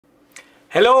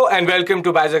Hello and welcome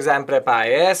to BYJU'S Exam Prep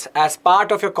IAS. As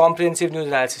part of your comprehensive news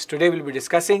analysis, today we'll be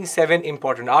discussing 7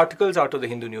 important articles out of the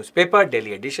Hindu Newspaper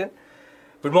Delhi edition.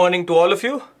 Good morning to all of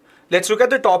you. Let's look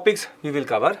at the topics we will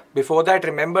cover. Before that,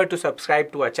 remember to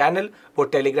subscribe to our channel,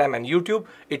 both Telegram and YouTube.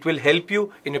 It will help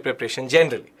you in your preparation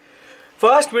generally.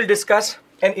 First, we'll discuss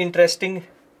an interesting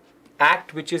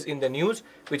act which is in the news,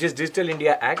 which is Digital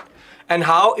India Act, and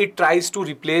how it tries to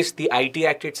replace the IT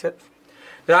Act itself.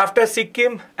 Thereafter,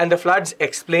 Sikkim and the floods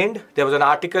explained. There was an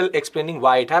article explaining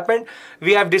why it happened.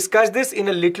 We have discussed this in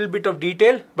a little bit of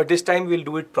detail, but this time we'll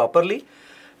do it properly.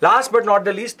 Last but not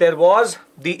the least, there was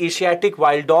the Asiatic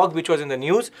wild dog which was in the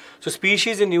news. So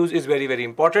species in news is very, very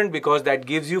important because that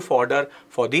gives you fodder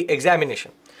for the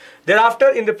examination. Thereafter,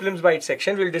 in the prelims bite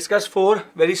section, we'll discuss 4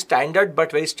 very standard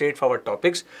but very straightforward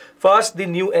topics. First, the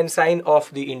new ensign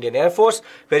of the Indian Air Force.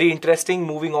 Very interesting,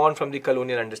 moving on from the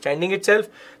colonial understanding itself.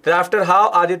 Thereafter,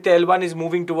 how Aditya L1 is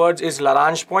moving towards his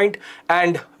Lagrange point,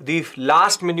 and the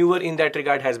last maneuver in that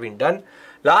regard has been done.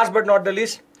 Last but not the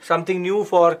least, something new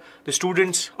for the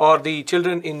students or the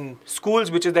children in schools,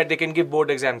 which is that they can give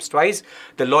board exams twice.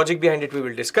 The logic behind it we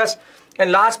will discuss.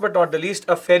 And last but not the least,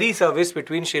 a ferry service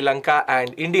between Sri Lanka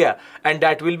and India, and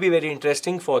that will be very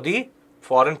interesting for the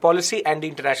foreign policy and the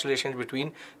international relations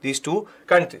between these two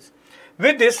countries.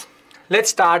 With this,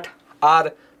 let's start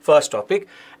our first topic,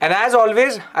 and as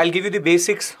always, I'll give you the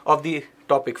basics of the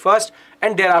topic first,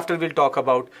 and thereafter we'll talk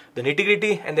about the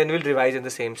nitty-gritty, and then we'll revise in the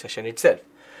same session itself.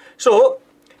 So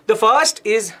the first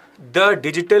is the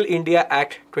Digital India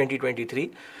Act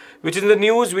 2023, which is in the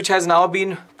news, which has now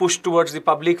been pushed towards the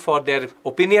public for their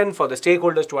opinion, for the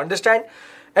stakeholders to understand.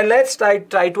 And let's try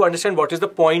to understand what is the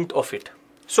point of it.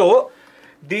 So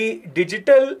the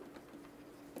Digital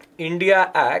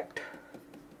India Act,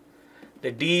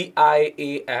 the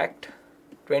DIA Act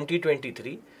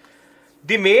 2023,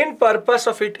 the main purpose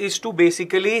of it is to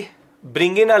basically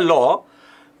bring in a law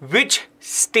which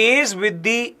stays with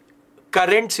the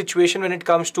current situation when it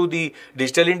comes to the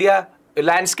Digital India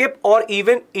landscape or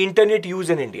even internet use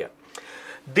in India.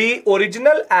 The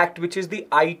original act, which is the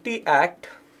IT Act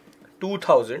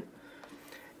 2000,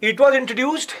 it was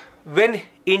introduced when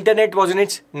internet was in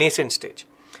its nascent stage,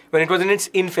 when it was in its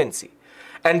infancy.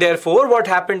 And therefore, what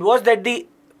happened was that the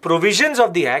provisions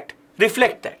of the act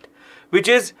reflect that, which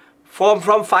is from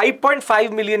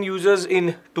 5.5 million users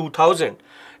in 2000,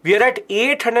 we are at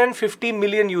 850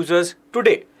 million users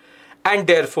today. And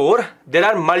therefore, there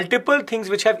are multiple things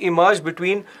which have emerged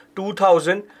between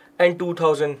 2000 and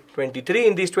 2023.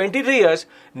 In these 23 years,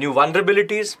 new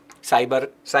vulnerabilities, cyber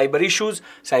issues,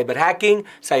 cyber hacking,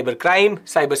 cyber crime,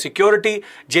 cyber security,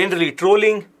 generally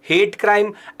trolling, hate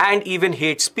crime, and even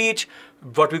hate speech,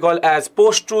 what we call as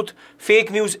post-truth, fake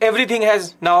news, everything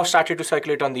has now started to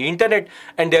circulate on the internet,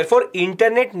 and therefore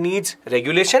internet needs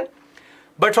regulation,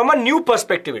 but from a new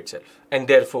perspective itself. And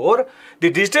therefore, the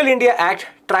Digital India Act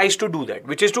tries to do that,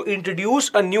 which is to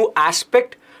introduce a new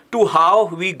aspect to how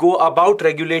we go about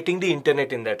regulating the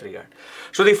internet in that regard.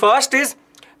 So the first is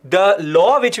the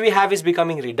law which we have is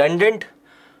becoming redundant,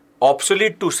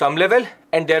 obsolete to some level,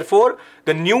 and therefore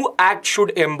the new act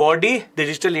should embody the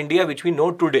Digital India which we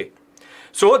know today.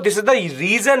 So this is the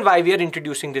reason why we are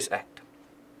introducing this act.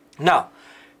 Now,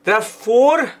 there are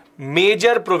 4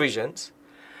 major provisions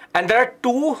and there are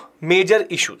 2 major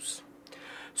issues.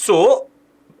 So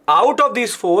out of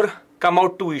these 4 come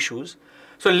out 2 issues.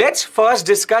 So let's first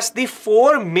discuss the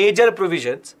 4 major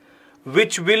provisions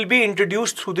which will be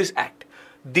introduced through this act.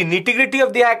 The nitty-gritty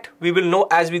of the act we will know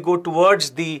as we go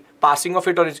towards the passing of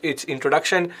it or its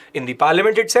introduction in the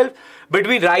parliament itself. But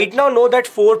we right now know that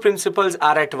 4 principles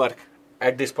are at work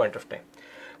at this point of time.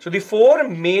 So the 4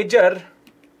 major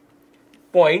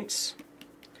points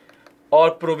or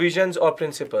provisions or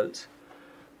principles.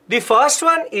 The first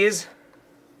one is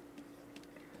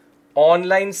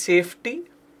online safety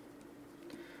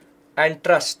and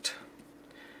trust,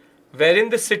 wherein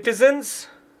the citizens'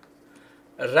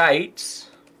 rights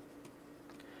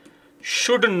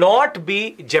should not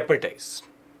be jeopardized.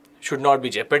 Should not be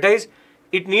jeopardized.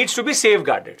 It needs to be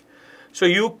safeguarded. So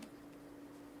you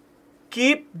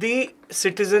keep the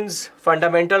citizen's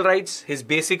fundamental rights, his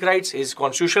basic rights, his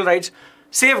constitutional rights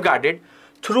safeguarded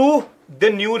through the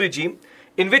new regime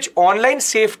in which online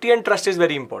safety and trust is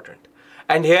very important.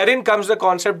 And herein comes the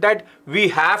concept that we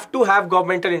have to have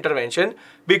governmental intervention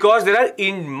because there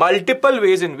are multiple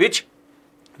ways in which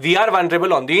we are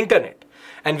vulnerable on the internet.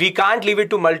 And we can't leave it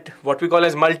to what we call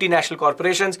as multinational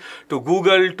corporations, to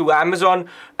Google, to Amazon,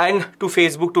 and to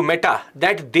Facebook, to Meta,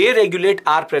 that they regulate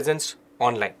our presence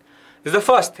online. This is the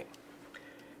first thing.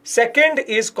 Second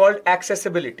is called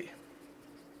accessibility,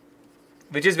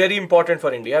 which is very important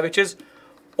for India, which is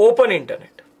open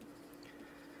internet.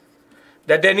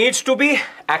 That there needs to be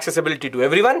accessibility to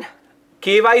everyone.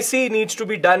 KYC needs to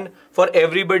be done for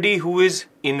everybody who is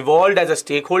involved as a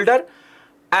stakeholder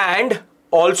and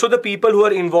also the people who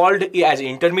are involved as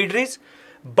intermediaries.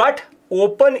 But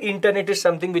open internet is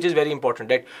something which is very important,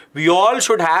 that we all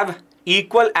should have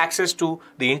equal access to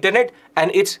the internet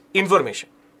and its information.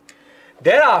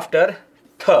 Thereafter,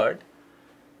 third,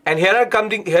 and here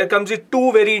comes the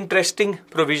two very interesting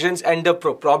provisions and the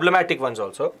problematic ones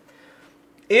also,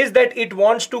 is that it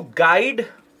wants to guide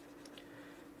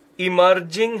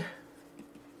emerging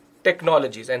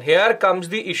technologies. And here comes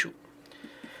the issue,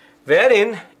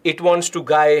 wherein it wants to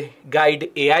guide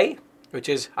AI, which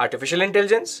is artificial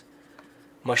intelligence,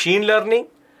 machine learning,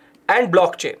 and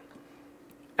blockchain.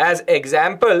 As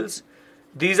examples,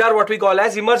 these are what we call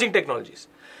as emerging technologies.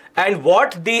 And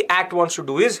what the Act wants to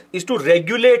do is to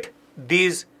regulate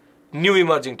these new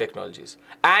emerging technologies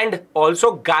and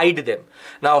also guide them.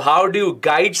 Now, how do you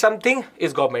guide something?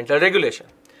 Is governmental regulation.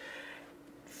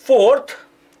 Fourth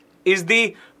is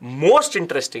the most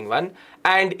interesting one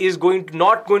and is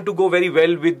not going to go very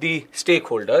well with the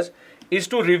stakeholders, is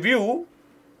to review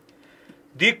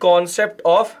the concept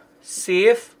of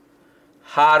safe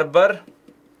harbor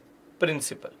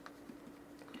principle.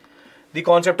 The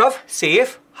concept of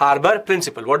safe harbor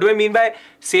principle. What do I mean by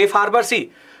safe harbor?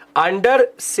 See, under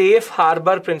safe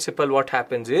harbor principle, what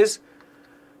happens is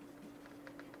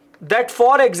that,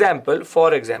 for example,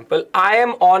 I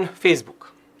am on Facebook,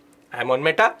 I am on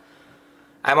Meta,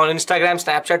 I am on Instagram,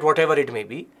 Snapchat, whatever it may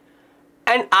be,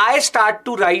 and I start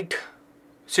to write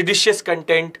seditious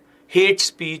content, hate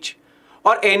speech,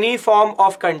 or any form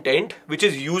of content which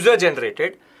is user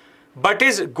generated but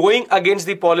is going against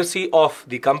the policy of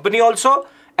the company also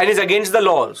and is against the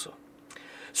law also.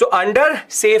 So under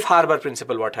safe harbor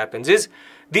principle, what happens is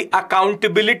the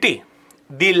accountability,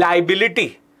 the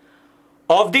liability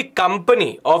of the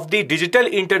company, of the digital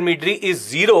intermediary is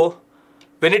zero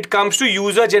when it comes to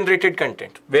user generated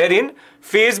content, wherein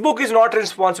Facebook is not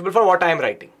responsible for what I am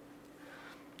writing.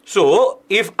 So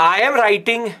if I am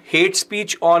writing hate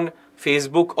speech on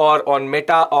Facebook or on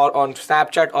Meta or on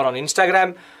Snapchat or on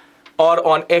Instagram or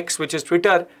on X, which is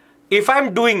Twitter, if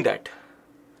I'm doing that,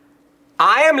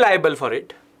 I am liable for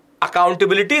it.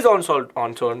 Accountability is also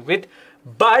on it,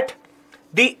 but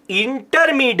the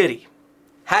intermediary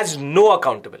has no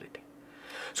accountability.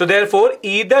 So therefore,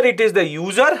 either it is the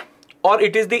user or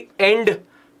it is the end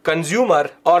consumer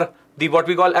or the what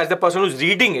we call as the person who's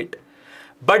reading it,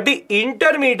 but the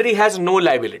intermediary has no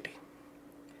liability.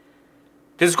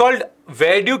 This is called,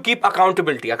 where do you keep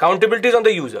accountability? Accountability is on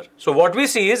the user. So what we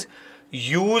see is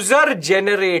user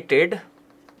generated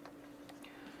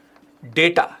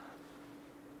data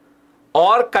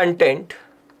or content,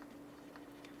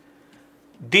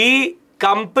 the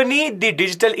company, the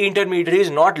digital intermediary is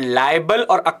not liable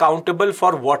or accountable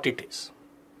for what it is.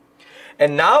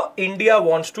 And now India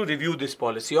wants to review this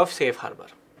policy of safe harbor,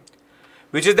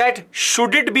 which is that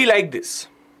should it be like this,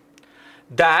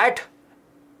 that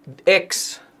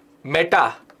X,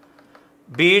 Meta,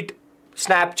 be it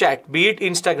Snapchat, be it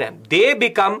Instagram, they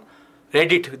become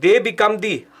Reddit, they become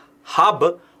the hub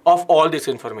of all this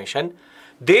information.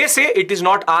 They say it is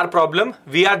not our problem,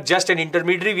 we are just an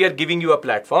intermediary, we are giving you a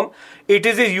platform. It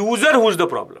is the user who is the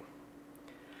problem.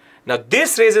 Now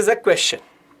this raises a question,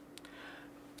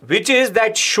 which is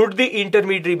that should the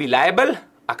intermediary be liable,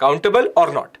 accountable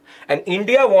or not? And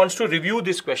India wants to review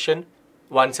this question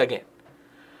once again.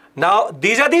 Now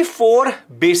these are the four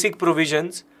basic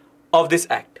provisions of this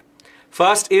act.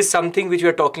 First is something which we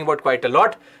are talking about quite a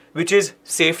lot, which is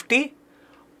safety,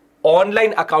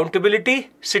 online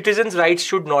accountability. Citizens' rights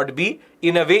should not be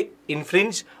in a way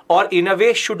infringed or in a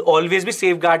way should always be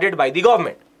safeguarded by the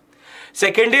government.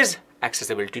 Second is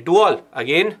accessibility to all.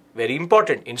 Again, very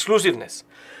important, inclusiveness.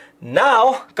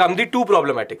 Now come the two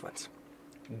problematic ones.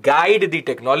 Guide the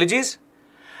technologies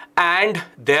and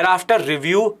thereafter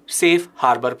review safe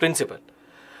harbor principle.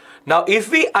 Now if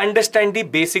we understand the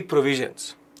basic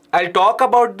provisions, I'll talk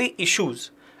about the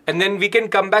issues and then we can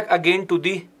come back again to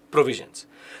the provisions.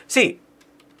 See,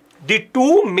 the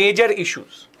two major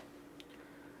issues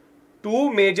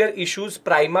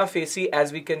prima facie,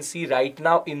 as we can see right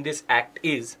now in this act,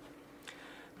 is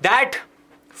that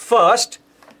first,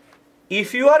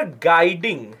 if you are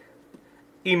guiding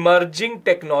emerging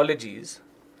technologies,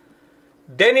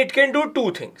 then it can do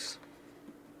two things.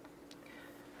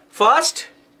 First,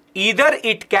 either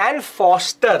it can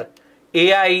foster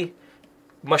AI,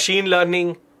 machine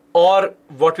learning, or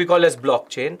what we call as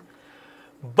blockchain,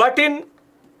 but in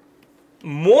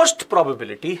most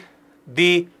probability,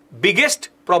 the biggest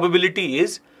probability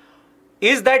is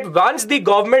is that once the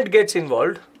government gets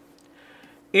involved,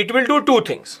 it will do two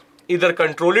things. Either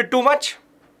control it too much,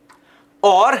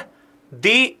 or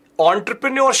the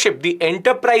entrepreneurship, the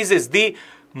enterprises, the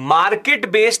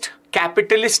market-based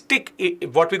capitalistic,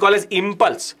 what we call as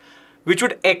impulse, which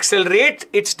would accelerate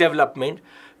its development,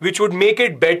 which would make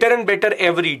it better and better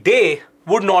every day,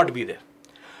 would not be there.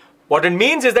 What it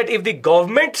means is that if the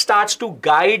government starts to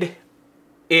guide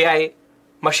AI,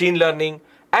 machine learning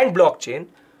and blockchain,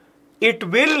 it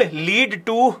will lead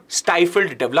to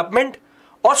stifled development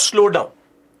or slowdown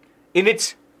in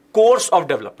its course of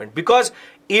development. Because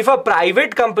if a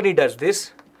private company does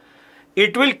this,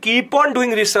 it will keep on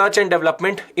doing research and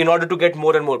development in order to get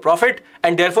more and more profit.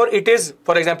 And therefore it is,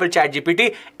 for example,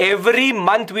 ChatGPT, every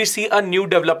month we see a new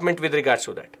development with regards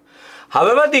to that.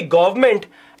 However, the government,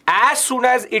 as soon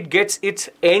as it gets its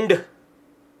end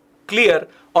clear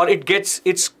or it gets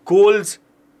its goals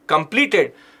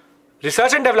completed,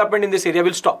 research and development in this area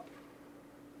will stop.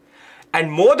 And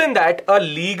more than that, a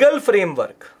legal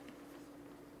framework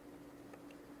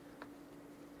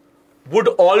would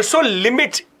also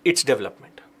limit its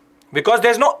development, because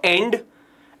there's no end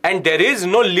and there is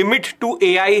no limit to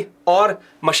AI or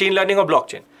machine learning or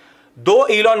blockchain. Though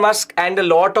Elon Musk and a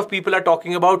lot of people are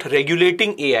talking about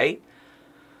regulating AI,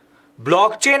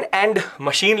 blockchain and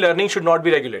machine learning should not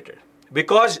be regulated,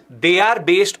 because they are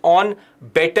based on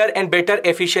better and better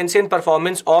efficiency and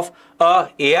performance of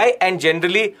AI and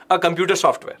generally a computer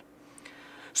software.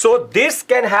 So this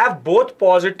can have both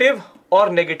positive or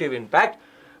negative impact,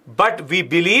 but we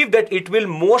believe that it will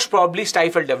most probably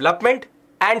stifle development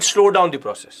and slow down the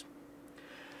process.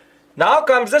 Now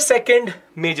comes the second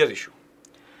major issue.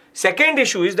 Second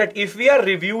issue is that if we are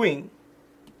reviewing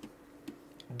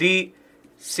the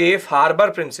safe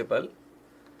harbor principle,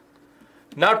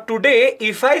 now today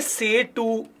if I say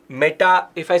to Meta,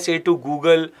 if I say to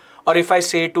Google, or if I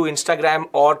say to Instagram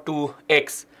or to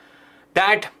X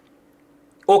that,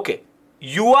 okay,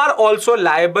 you are also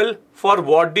liable for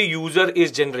what the user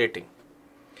is generating,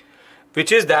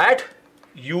 which is that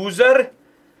user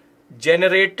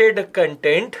generated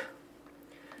content,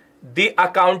 the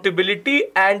accountability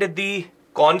and the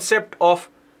concept of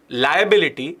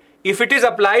liability, if it is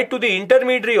applied to the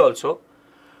intermediary also,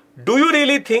 do you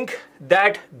really think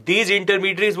that these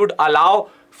intermediaries would allow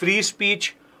free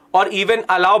speech or even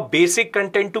allow basic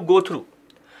content to go through?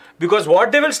 Because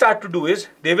what they will start to do is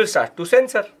they will start to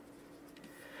censor.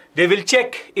 They will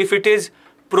check if it is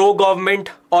pro-government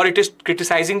or it is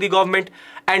criticizing the government,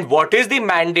 and what is the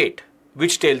mandate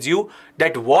which tells you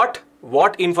that what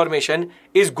information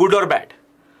is good or bad.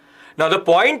 Now the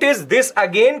point is, this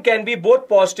again can be both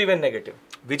positive and negative,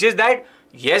 which is that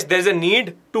yes, there's a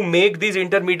need to make these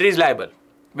intermediaries liable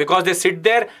because they sit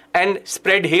there and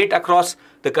spread hate across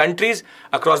the countries,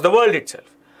 across the world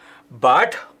itself.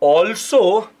 But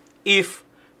also, if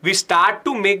we start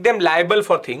to make them liable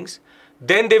for things,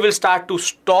 then they will start to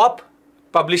stop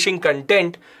publishing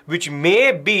content which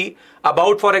may be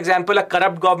about, for example, a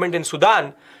corrupt government in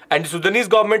Sudan, and the Sudanese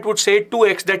government would say to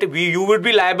X that you would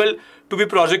be liable to be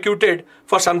prosecuted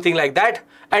for something like that,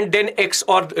 and then X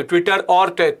or Twitter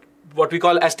or what we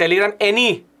call as Telegram,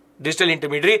 any digital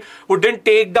intermediary would then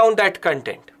take down that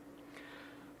content.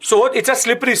 So it's a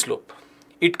slippery slope.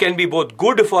 It can be both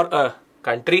good for a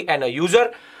country and a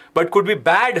user, but could be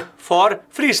bad for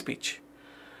free speech.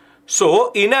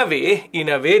 So in a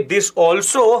way, this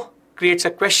also creates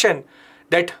a question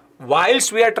that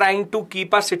whilst we are trying to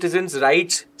keep our citizens'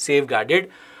 rights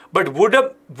safeguarded, but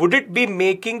would it be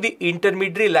making the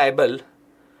intermediary liable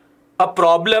a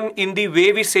problem in the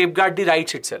way we safeguard the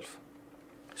rights itself?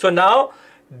 So now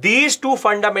these two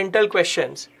fundamental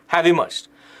questions have emerged.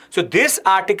 So this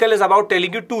article is about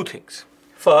telling you two things.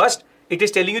 First, it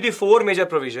is telling you the four major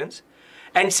provisions,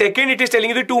 and second, it is telling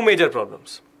you the two major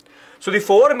problems. So the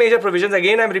four major provisions,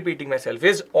 again I'm repeating myself,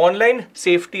 is online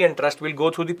safety and trust. We'll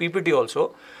go through the PPT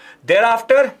also.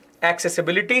 Thereafter,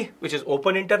 accessibility, which is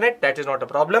open internet, that is not a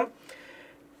problem.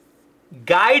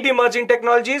 Guide emerging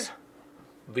technologies,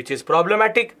 which is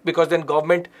problematic because then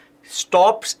government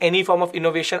stops any form of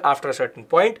innovation after a certain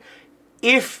point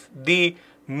if the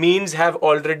means have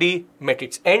already met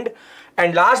its end.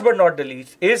 And last but not the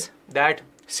least is that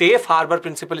safe harbor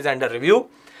principle is under review.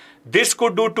 This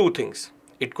could do two things.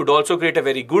 It could also create a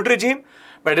very good regime,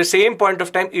 but at the same point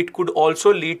of time, it could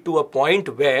also lead to a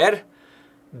point where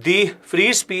the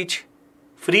free speech,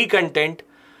 free content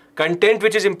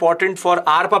which is important for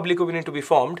our public opinion to be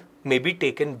formed, may be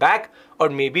taken back or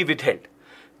may be withheld.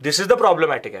 This is the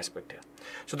problematic aspect here.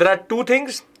 So there are two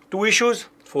things, two issues,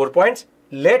 4 points.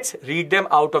 Let's read them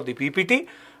out of the PPT,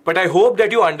 but I hope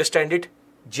that you understand it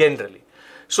generally.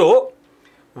 So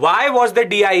Why was the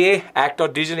DIA Act or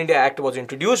Digital India Act was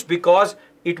introduced? Because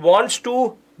it wants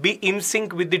to be in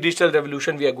sync with the digital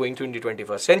revolution we are going through in the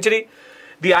 21st century.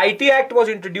 The IT Act was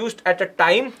introduced at a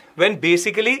time when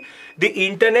basically the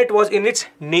internet was in its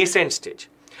nascent stage.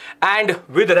 And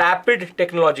with rapid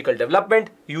technological development,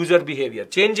 user behavior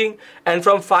changing, and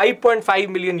from 5.5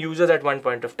 million users at one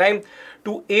point of time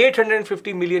to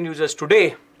 850 million users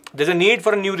today, there's a need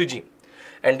for a new regime.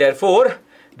 And therefore,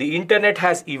 the internet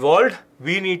has evolved.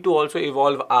 We need to also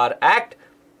evolve our act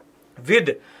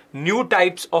with new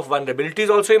types of vulnerabilities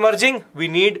also emerging. We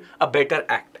need a better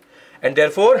act. And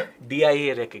therefore,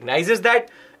 DIA recognizes that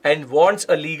and wants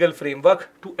a legal framework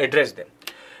to address them.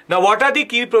 Now, what are the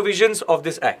key provisions of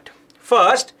this act?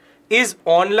 First is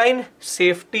online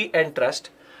safety and trust,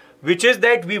 which is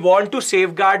that we want to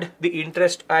safeguard the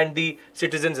interest and the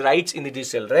citizens' rights in the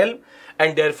digital realm.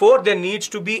 And therefore, there needs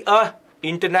to be a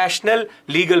international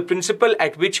legal principle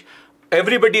at which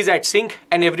everybody is at sync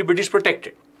and everybody is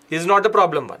protected. This is not the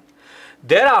problem one.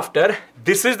 Thereafter,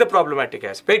 this is the problematic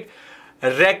aspect.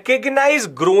 Recognize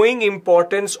growing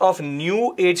importance of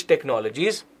new age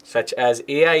technologies such as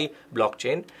AI,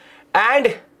 blockchain,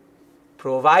 and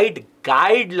provide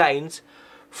guidelines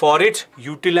for its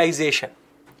utilization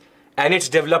and its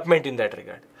development in that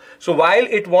regard. So while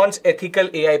it wants ethical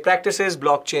AI practices,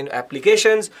 blockchain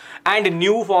applications, and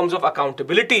new forms of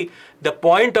accountability, the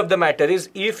point of the matter is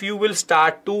if you will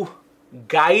start to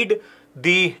guide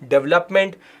the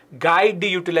development, guide the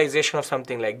utilization of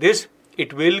something like this,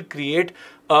 it will create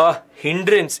a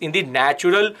hindrance in the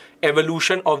natural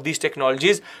evolution of these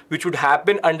technologies, which would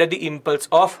happen under the impulse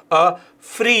of a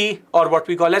free or what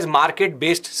we call as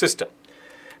market-based system.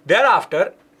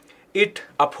 Thereafter, it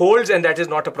upholds, and that is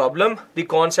not a problem, the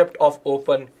concept of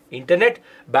open internet,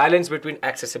 balance between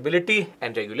accessibility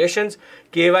and regulations,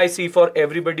 KYC for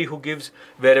everybody who gives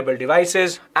wearable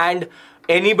devices and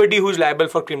anybody who is liable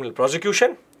for criminal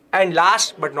prosecution. And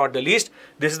last but not the least,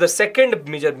 this is the second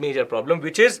major problem,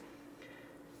 which is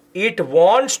it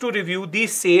wants to review the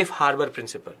safe harbor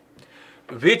principle,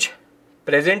 which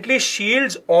presently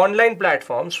shields online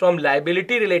platforms from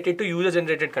liability related to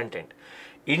user-generated content,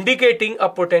 indicating a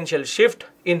potential shift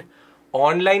in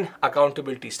online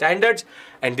accountability standards,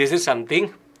 and this is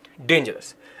something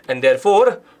dangerous. And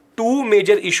therefore, two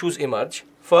major issues emerge.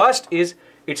 First is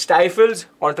it stifles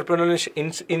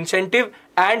entrepreneurial incentive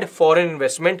and foreign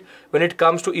investment when it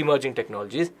comes to emerging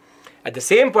technologies. At the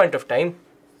same point of time,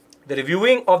 the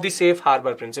reviewing of the safe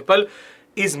harbor principle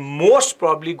is most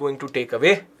probably going to take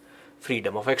away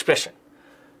freedom of expression.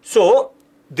 So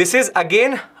this is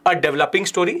again a developing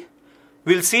story.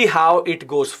 We'll see how it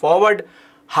goes forward,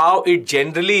 how it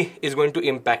generally is going to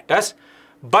impact us.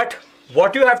 But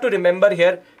what you have to remember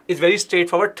here is very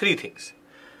straightforward, three things,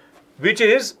 which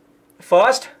is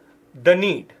first, the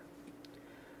need.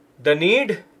 The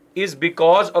need is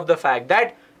because of the fact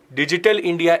that digital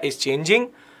India is changing,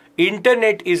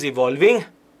 internet is evolving,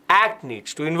 act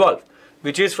needs to evolve,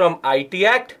 which is from IT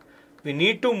Act, we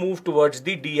need to move towards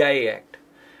the DIA Act.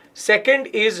 Second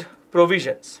is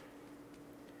provisions.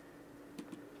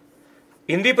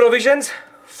 In the provisions,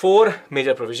 four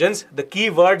major provisions. The key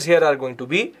words here are going to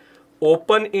be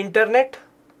open internet,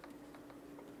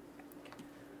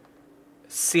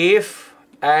 safe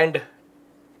and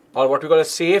or what we call a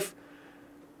safe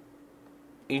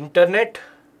internet,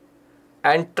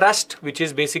 and trust, which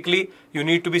is basically you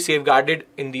need to be safeguarded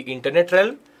in the internet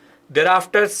realm.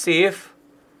 Thereafter, safe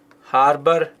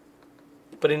harbor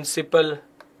principle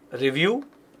review,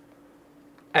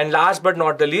 and last but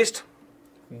not the least,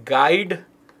 guide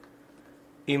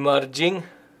emerging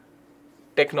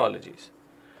technologies.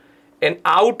 And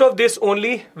out of this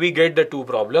only we get the two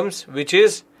problems, which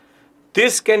is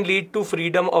this can lead to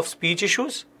freedom of speech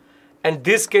issues and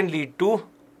this can lead to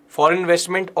foreign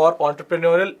investment or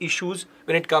entrepreneurial issues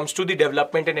when it comes to the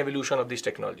development and evolution of these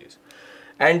technologies.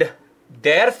 And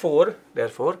therefore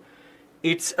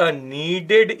it's a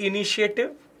needed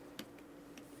initiative,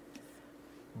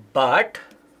 but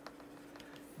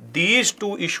these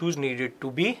two issues needs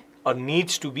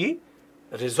to be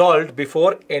resolved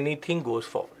before anything goes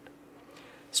forward.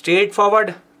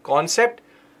 Straightforward concept.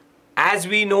 As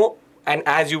we know and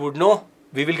as you would know,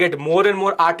 we will get more and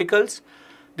more articles.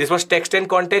 This was text and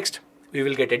context. We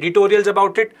will get editorials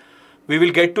about it. We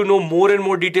will get to know more and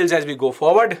more details as we go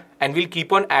forward, and we'll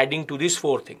keep on adding to these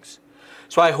four things.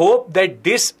 So I hope that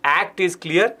this act is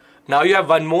clear. Now you have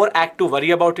one more act to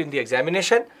worry about in the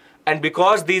examination, and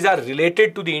because these are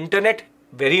related to the internet,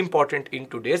 very important in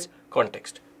today's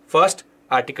context. First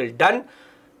article done.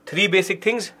 Three basic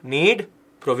things: need,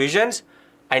 provisions,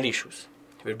 and issues.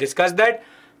 We've discussed that.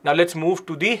 Now let's move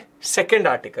to the second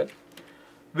article,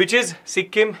 which is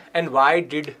Sikkim, and why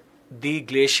did the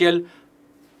glacial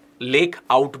lake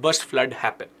outburst flood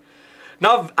happen?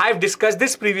 Now, I've discussed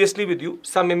this previously with you.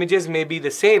 Some images may be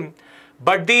the same,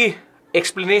 but the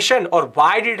explanation or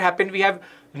why did it happen, we have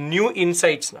new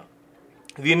insights now.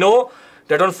 We know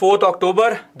that on 4th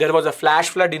October, there was a flash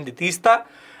flood in the Teesta,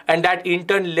 and that in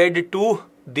turn led to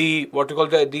the, what we call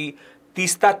the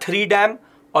Teesta 3 dam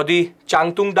or the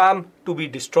Changtung dam to be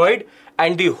destroyed,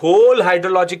 and the whole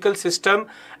hydrological system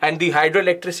and the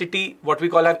hydroelectricity, what we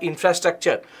call our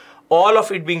infrastructure, all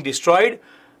of it being destroyed.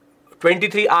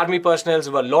 23 army personnel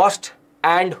were lost,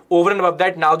 and over and above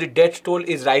that, now the death toll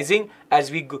is rising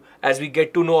as we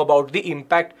get to know about the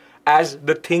impact as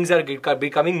the things are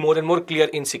becoming more and more clear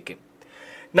in Sikkim.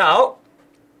 Now,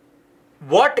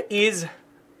 what is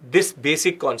this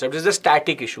basic concept? This is a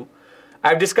static issue.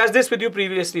 I've discussed this with you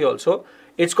previously also.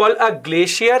 It's called a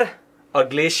glacier or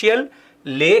glacial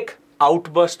lake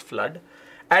outburst flood.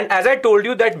 And as I told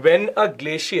you that when a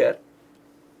glacier,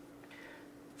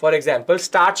 for example,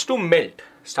 starts to melt,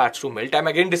 I'm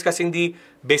again discussing the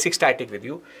basic static with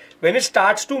you. When it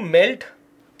starts to melt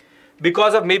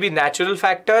because of maybe natural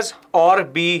factors or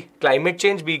be climate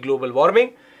change, be global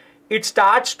warming, it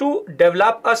starts to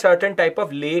develop a certain type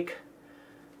of lake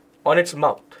on its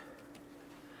mouth.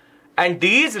 And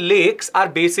these lakes are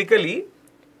basically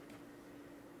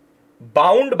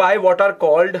bound by what are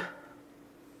called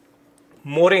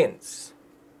moraines.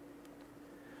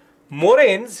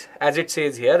 Moraines, as it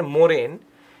says here, moraine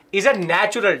is a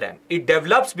natural dam. It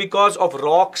develops because of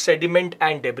rock, sediment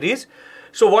and debris.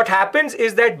 So what happens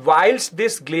is that whilst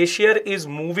this glacier is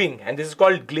moving, and this is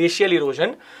called glacial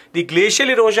erosion, the glacial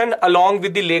erosion along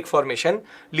with the lake formation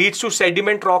leads to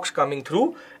sediment rocks coming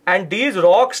through, and these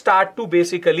rocks start to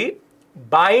basically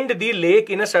bind the lake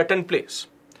in a certain place.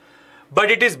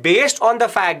 But it is based on the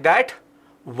fact that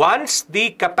once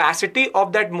the capacity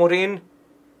of that moraine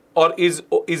or is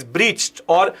breached,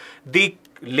 or the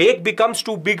lake becomes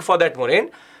too big for that moraine,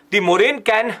 the moraine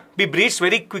can be breached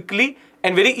very quickly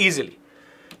and very easily.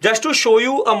 Just to show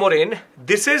you a moraine,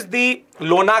 this is the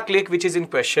Lonak Lake which is in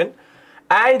question,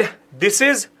 and this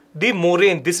is the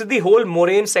moraine. This is the whole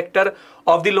moraine sector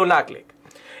of the Lonak Lake.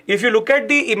 If you look at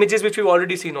the images which we've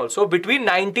already seen also, between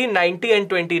 1990 and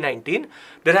 2019,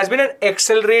 there has been an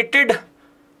accelerated,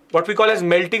 what we call as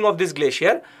melting of this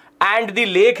glacier, and the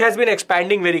lake has been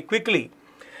expanding very quickly.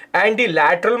 And the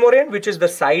lateral moraine, which is the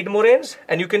side moraines,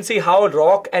 and you can see how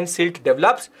rock and silt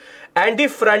develops, and the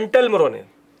frontal moraine.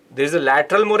 There is a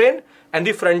lateral moraine and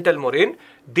the frontal moraine.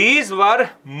 These were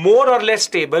more or less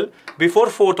stable before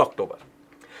 4th October.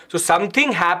 So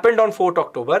something happened on 4th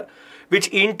October, which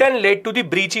in turn led to the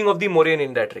breaching of the moraine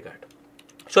in that regard.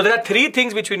 So there are three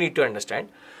things which we need to understand.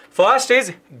 First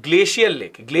is glacial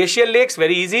lake. Glacial lakes,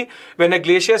 very easy. When a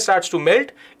glacier starts to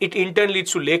melt, it in turn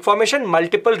leads to lake formation.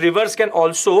 Multiple rivers can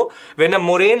also, when a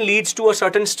moraine leads to a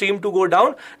certain stream to go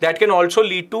down, that can also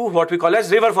lead to what we call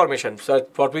as river formation. So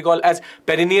what we call as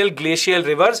perennial glacial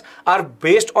rivers are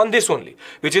based on this only,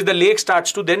 which is the lake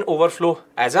starts to then overflow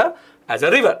as a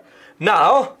river.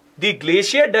 Now, the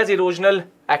glacier does erosional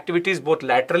activities both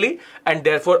laterally and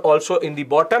therefore also in the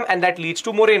bottom, and that leads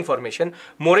to moraine formation.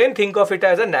 Moraine, think of it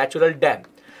as a natural dam.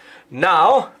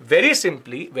 Now, very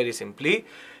simply,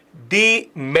 the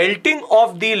melting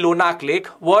of the Lonak Lake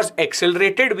was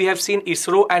accelerated. We have seen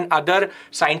ISRO and other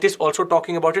scientists also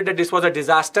talking about it, that this was a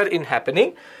disaster in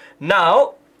happening.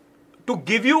 Now, to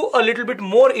give you a little bit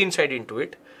more insight into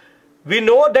it, we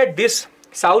know that this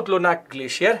South Lonak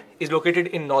Glacier is located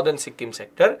in northern Sikkim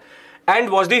sector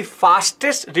and was the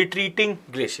fastest retreating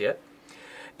glacier.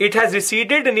 It has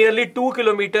receded nearly 2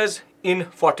 kilometers in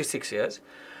 46 years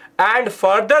and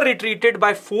further retreated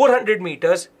by 400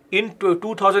 meters in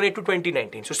 2008 to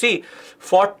 2019. So see,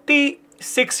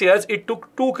 46 years it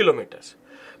took 2 kilometers.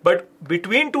 But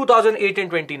between 2008 and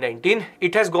 2019,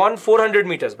 it has gone 400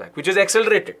 meters back, which is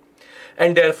accelerated.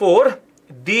 And therefore,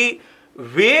 the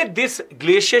way this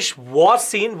glacier was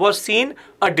seen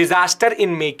a disaster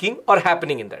in making or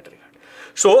happening in that regard.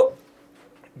 So,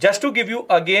 just to give you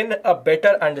again a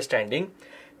better understanding,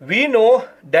 we know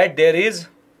that there is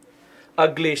a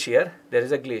glacier.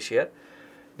 This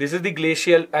is the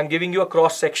glacial. I'm giving you a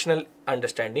cross-sectional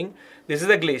understanding. This is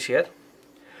a glacier,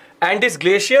 and this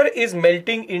glacier is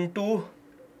melting into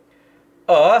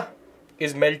a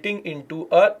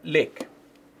lake.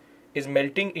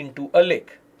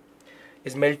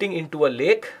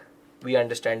 We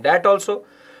understand that also.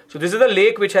 So this is the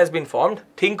lake which has been formed.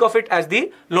 Think of it as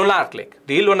the Lonak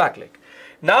Lake.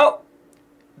 Now,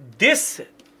 this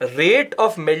rate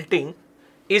of melting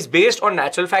is based on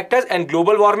natural factors, and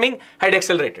global warming had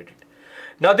accelerated it.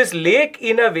 Now this lake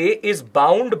in a way is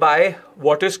bound by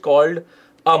what is called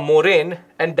a moraine,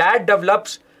 and that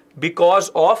develops because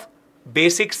of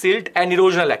basic silt and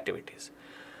erosional activities.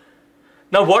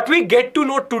 Now what we get to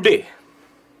know today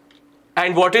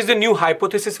and what is the new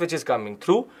hypothesis which is coming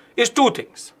through is two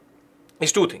things.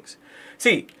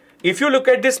 See, if you look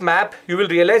at this map, you will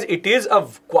realize it is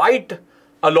quite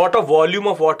a lot of volume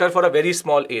of water for a very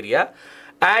small area,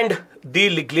 and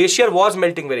the glacier was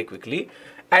melting very quickly.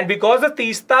 And because the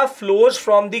Teesta flows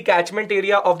from the catchment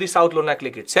area of the South Lonak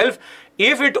Lake itself,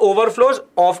 if it overflows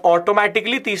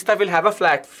automatically Teesta will have a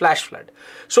flash flood.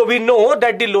 So we know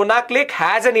that the Lonak Lake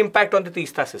has an impact on the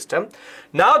Teesta system.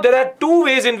 Now there are two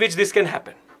ways in which this can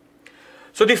happen.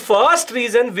 So the first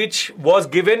reason which was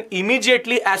given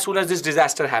immediately as soon as this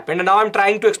disaster happened, and now I'm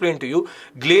trying to explain to you,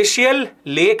 glacial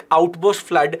lake outburst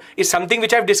flood is something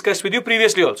which I've discussed with you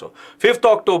previously also. 5th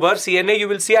October, CNA, you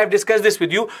will see I've discussed this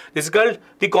with you. This is called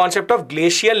the concept of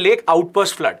glacial lake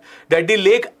outburst flood, that the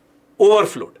lake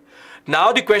overflowed.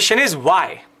 Now the question is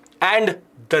why? And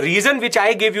the reason which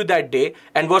I gave you that day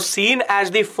and was seen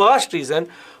as the first reason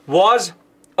was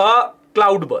a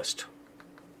cloudburst.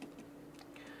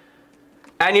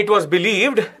 And it was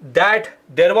believed that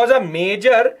there was a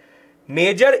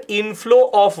major inflow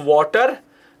of water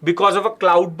because of a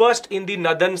cloudburst in the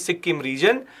northern Sikkim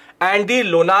region, and the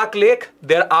Lonak Lake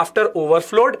thereafter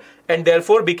overflowed and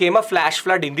therefore became a flash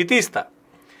flood in the Teesta.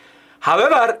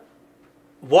 However,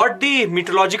 what the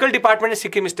meteorological department in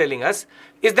Sikkim is telling us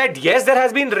is that yes, there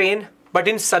has been rain, but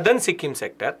in southern Sikkim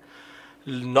sector,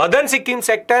 northern Sikkim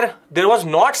sector, there was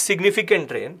not significant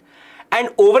rain. And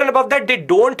over and above that, they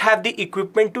don't have the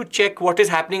equipment to check what is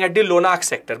happening at the Lonak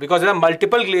sector because there are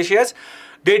multiple glaciers.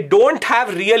 They don't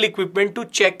have real equipment to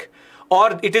check,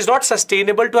 or it is not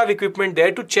sustainable to have equipment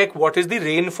there to check what is the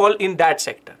rainfall in that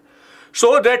sector.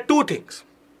 So there are two things.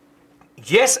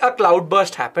 Yes, a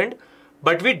cloudburst happened,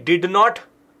 but we did not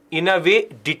in a way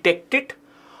detect it,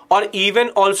 or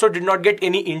even also did not get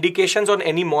any indications on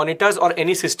any monitors or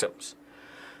any systems.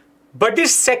 But the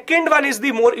second one is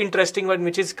the more interesting one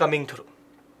which is coming through.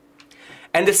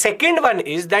 And the second one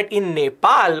is that in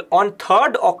Nepal on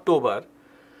 3rd October,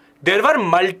 there were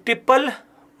multiple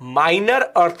minor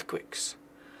earthquakes.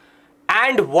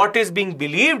 And what is being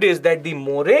believed is that the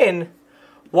moraine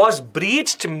was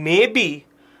breached maybe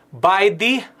by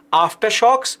the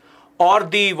aftershocks or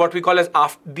the what we call as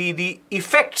the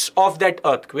effects of that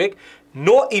earthquake.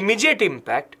 No immediate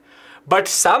impact. But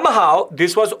somehow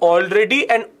this was already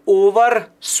an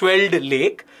overswelled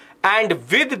lake, and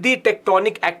with the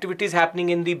tectonic activities happening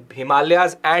in the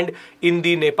Himalayas and in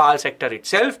the Nepal sector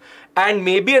itself, and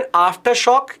maybe an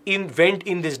aftershock went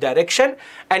in this direction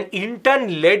and in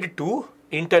turn led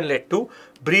to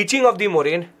breaching of the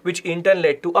moraine, which in turn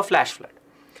led to a flash flood.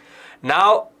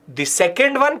 Now the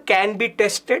second one can be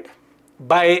tested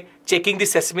by checking the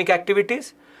seismic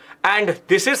activities, and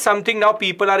this is something now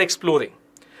people are exploring.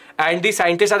 And the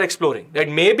scientists are exploring that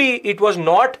maybe it was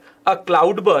not a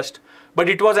cloudburst, but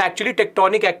it was actually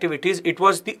tectonic activities. It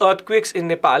was the earthquakes in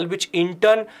Nepal which in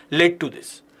turn led to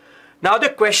this. Now the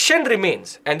question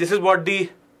remains, and this is what the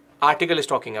article is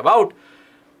talking about,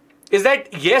 is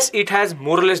that yes, it has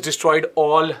more or less destroyed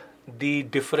all the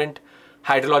different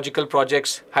hydrological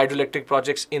projects, hydroelectric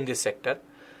projects in this sector.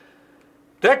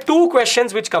 There are two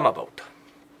questions which come about.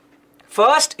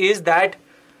 First is that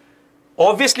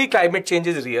obviously climate change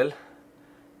is real,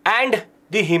 and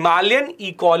the Himalayan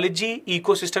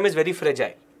ecosystem is very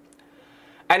fragile.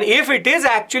 And if it is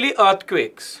actually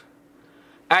earthquakes,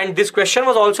 and this question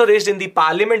was also raised in the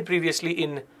parliament previously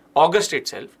in August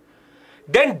itself,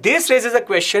 then this raises a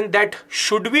question that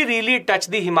should we really touch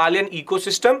the Himalayan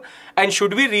ecosystem, and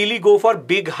should we really go for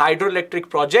big hydroelectric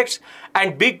projects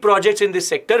and big projects in this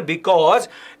sector, because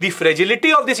the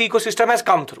fragility of this ecosystem has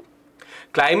come through.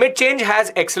 Climate change has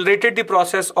accelerated the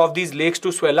process of these lakes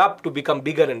to swell up, to become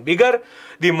bigger and bigger.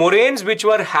 The moraines which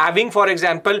were having, for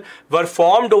example, were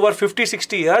formed over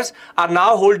 50-60 years are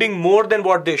now holding more than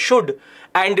what they should.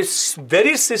 And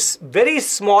very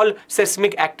small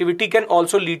seismic activity can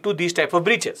also lead to these type of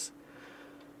breaches.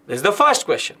 This is the first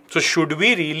question. So should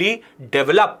we really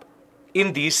develop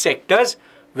in these sectors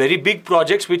very big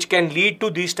projects which can lead to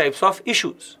these types of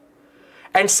issues?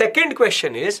 And second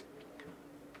question is,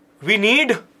 we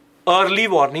need early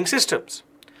warning systems,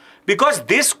 because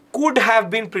this could have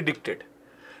been predicted.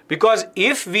 Because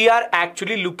if we are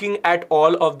actually looking at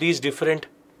all of these different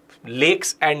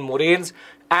lakes and moraines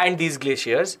and these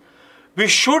glaciers, we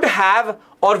should have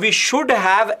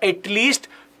at least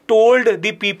told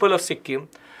the people of Sikkim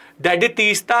that the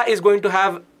Teesta is going to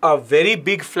have a very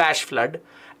big flash flood,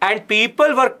 and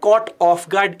people were caught off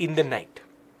guard in the night.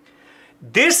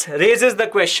 This raises the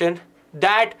question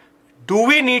that do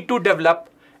we need to develop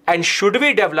and should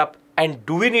we develop and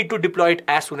do we need to deploy it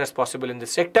as soon as possible in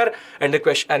this sector? And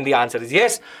the answer is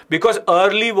yes, because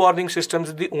early warning systems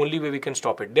is the only way we can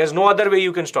stop it. There's no other way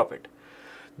you can stop it.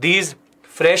 These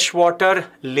freshwater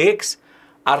lakes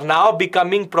are now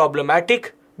becoming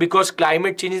problematic because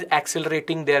climate change is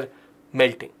accelerating their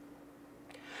melting.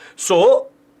 So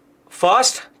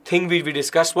first thing we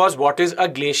discussed was what is a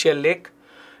glacial lake.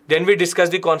 Then we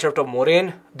discussed the concept of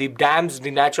moraine, the dams,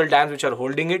 the natural dams which are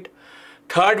holding it.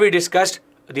 Third, we discussed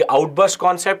the outburst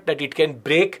concept, that it can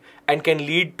break and can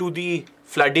lead to the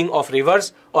flooding of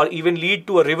rivers or even lead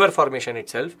to a river formation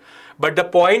itself. But the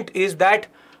point is that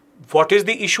what is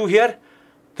the issue here?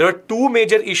 There are two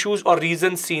major issues or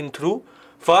reasons seen through.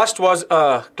 First was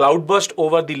a cloudburst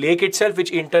over the lake itself,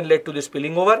 which in turn led to the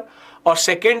spilling over. Or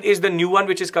second is the new one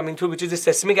which is coming through, which is the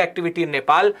seismic activity in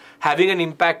Nepal having an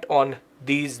impact on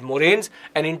these moraines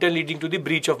and in turn leading to the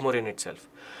breach of moraine itself.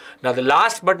 Now the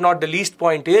last but not the least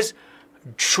point is,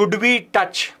 should we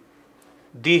touch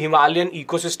the Himalayan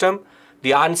ecosystem?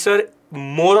 The answer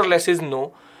more or less is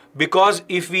no, because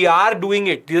if we are doing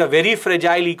it, these are very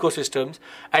fragile ecosystems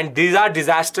and these are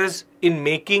disasters in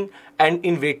making and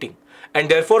in waiting, and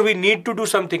therefore we need to do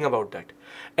something about that.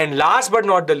 And last but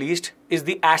not the least is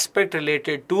the aspect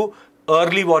related to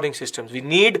early warning systems. We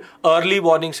need early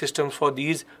warning systems for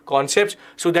these concepts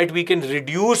so that we can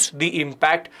reduce the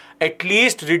impact, at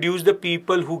least reduce the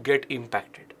people who get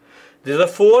impacted. These are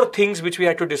 4 things which we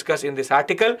had to discuss in this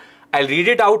article. I'll read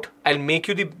it out. I'll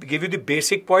give you the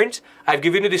basic points. I've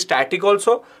given you the static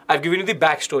also. I've given you the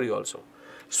backstory also.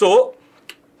 So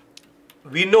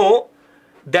we know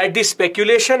that the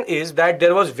speculation is that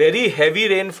there was very heavy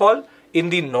rainfall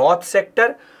in the north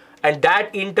sector, and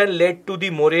that in turn led to the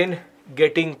moraine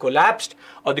getting collapsed,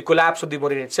 or the collapse of the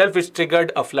moraine itself, which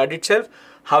triggered a flood itself.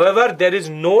 However, there is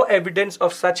no evidence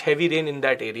of such heavy rain in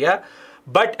that area.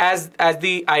 But as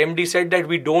the IMD said, that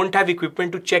we don't have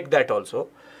equipment to check that also.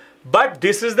 But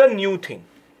this is the new thing.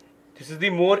 This is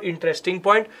the more interesting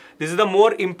point. This is the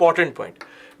more important point,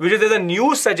 which is there's a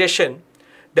new suggestion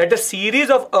that a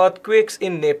series of earthquakes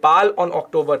in Nepal on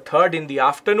October 3rd in the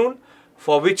afternoon,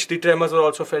 for which the tremors were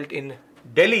also felt in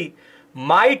Delhi,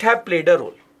 might have played a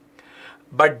role.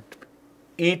 But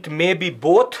it may be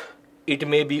both, it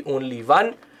may be only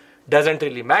one, doesn't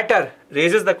really matter.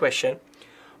 Raises the question,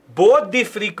 both the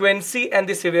frequency and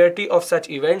the severity of such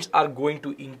events are going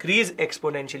to increase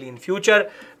exponentially in future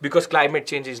because climate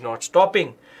change is not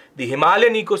stopping. The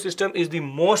Himalayan ecosystem is the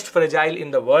most fragile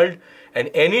in the world, and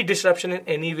any disruption in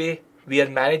any way we are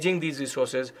managing these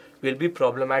resources will be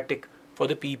problematic for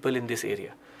the people in this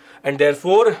area. And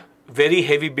therefore, very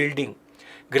heavy building,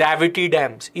 gravity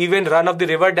dams, even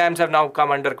run-of-the-river dams have now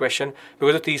come under question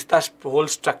because the Teesta's whole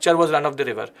structure was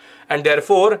run-of-the-river. And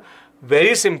therefore,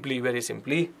 very simply,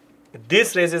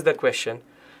 this raises the question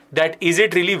that is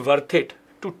it really worth it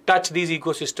to touch these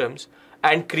ecosystems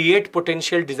and create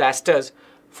potential disasters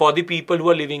for the people who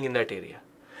are living in that area.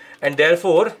 And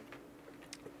therefore,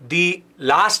 the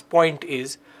last point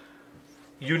is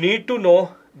you need to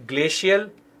know glacial,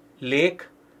 lake,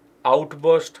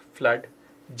 outburst, flood,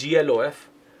 GLOF,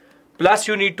 plus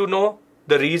you need to know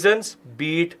the reasons,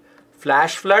 be it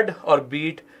flash flood or be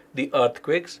it the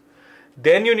earthquakes.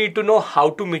 Then you need to know how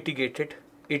to mitigate it.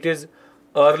 It is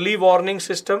early warning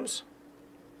systems,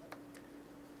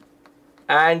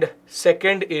 and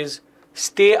second is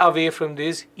stay away from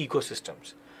these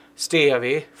ecosystems. Stay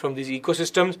away from these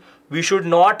ecosystems. We should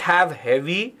not have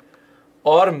heavy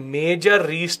or major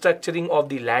restructuring of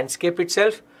the landscape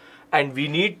itself, and we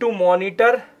need to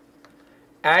monitor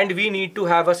and we need to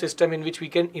have a system in which we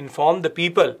can inform the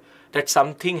people that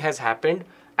something has happened.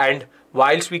 And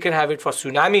whilst we can have it for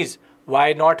tsunamis,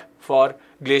 why not for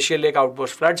glacial lake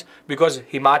outburst floods? Because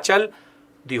Himachal,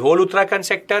 the whole Uttarakhand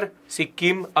sector,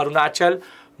 Sikkim, Arunachal,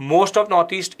 most of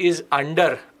Northeast is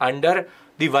under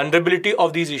the vulnerability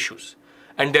of these issues.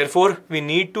 And therefore, we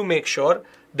need to make sure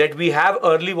that we have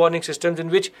early warning systems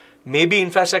in which maybe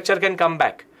infrastructure can come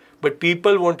back, but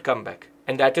people won't come back.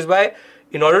 And that is why,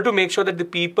 in order to make sure that the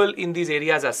people in these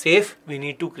areas are safe, we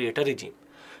need to create a regime.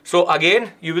 So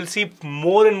again, you will see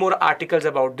more and more articles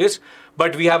about this,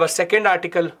 but we have a second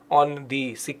article on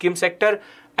the Sikkim sector,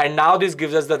 and now this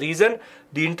gives us the reason.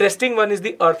 The interesting one is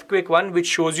the earthquake one, which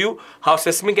shows you how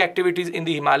seismic activities in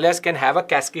the Himalayas can have a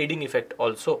cascading effect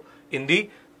also in the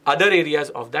other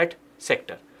areas of that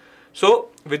sector. So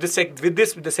with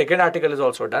the second article is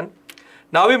also done.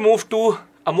 Now we move to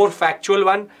a more factual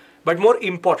one, but more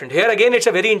important. Here again, it's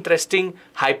a very interesting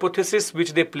hypothesis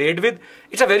which they played with.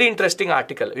 It's a very interesting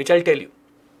article, which I'll tell you.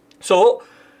 So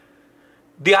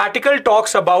The article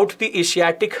talks about the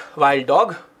Asiatic wild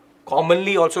dog,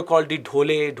 commonly also called the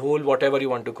dhole, whatever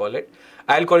you want to call it.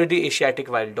 I'll call it the Asiatic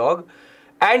wild dog.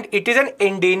 And it is an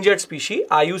endangered species,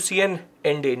 IUCN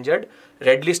endangered,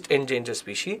 red list endangered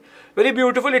species. Very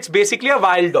beautiful. It's basically a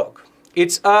wild dog.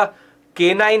 It's a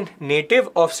canine native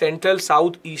of Central,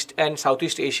 Southeast and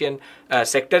Southeast Asian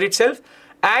sector itself.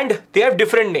 And they have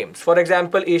different names. For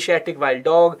example, Asiatic wild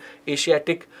dog,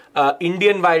 Asiatic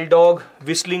Indian wild dog,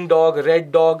 whistling dog,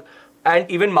 red dog,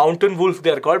 and even mountain wolf they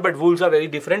are called, but wolves are very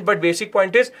different. But basic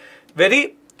point is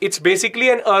it's basically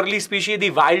an early species,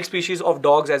 the wild species of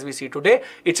dogs as we see today.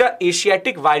 It's a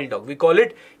Asiatic wild dog. We call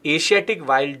it Asiatic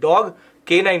wild dog,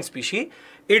 canine species.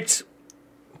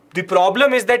 The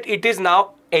problem is that it is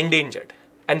now endangered,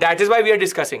 and that is why we are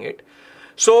discussing it.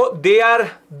 So they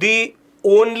are the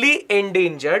only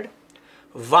endangered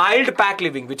wild pack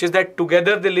living, which is that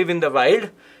together they live in the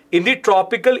wild in the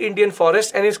tropical Indian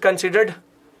forest, and is considered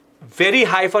very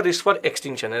high for risk for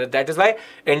extinction, and that is why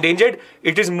endangered.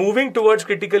 It is moving towards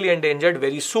critically endangered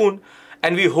very soon,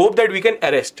 and we hope that we can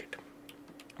arrest it.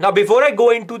 Now, before I go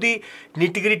into the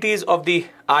nitty-gritties of the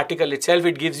article itself,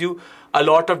 it gives you a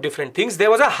lot of different things.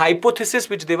 There was a hypothesis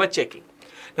which they were checking.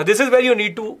 Now, this is where you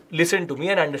need to listen to me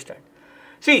and understand.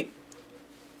 See,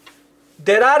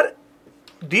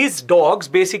 these dogs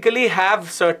basically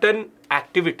have certain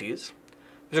activities,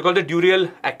 which are called the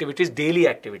dural activities, daily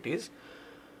activities,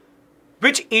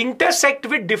 which intersect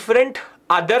with different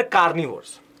other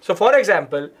carnivores. So, for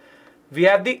example, we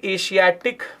have the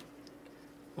Asiatic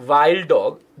wild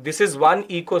dog. This is one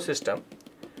ecosystem.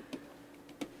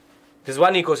 This is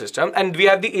one ecosystem, and we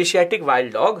have the Asiatic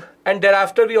wild dog, and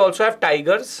thereafter we also have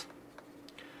tigers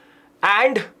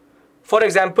and, for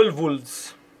example,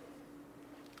 wolves.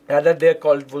 Rather, they are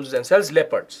called wolves themselves,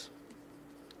 leopards.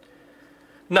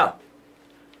 Now,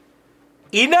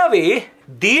 in a way,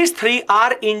 these three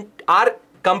are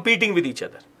competing with each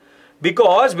other,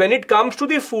 because when it comes to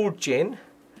the food chain,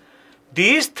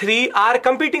 these three are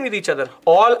competing with each other.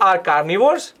 All are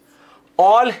carnivores,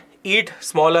 all eat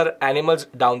smaller animals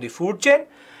down the food chain,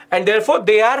 and therefore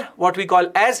they are what we call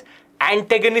as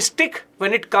antagonistic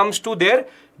when it comes to their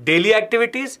daily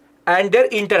activities and their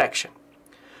interaction.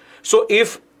 So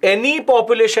if any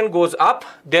population goes up,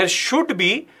 there should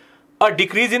be a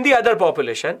decrease in the other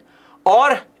population,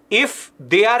 or if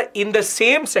they are in the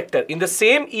same sector, in the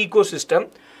same ecosystem,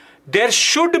 there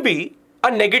should be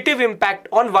a negative impact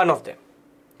on one of them.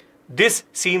 This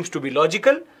seems to be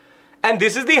logical, and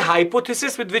this is the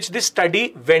hypothesis with which this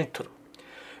study went through,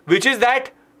 which is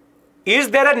that is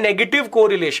there a negative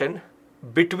correlation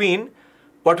between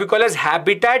what we call as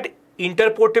habitat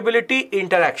interportability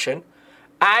interaction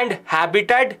and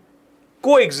habitat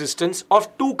coexistence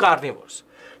of two carnivores.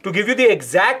 To give you the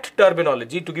exact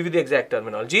terminology,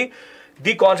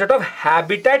 the concept of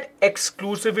habitat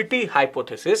exclusivity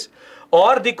hypothesis,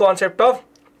 or the concept of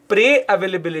prey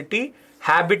availability,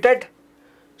 habitat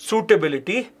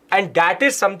suitability, and that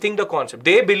is something the concept.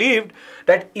 They believed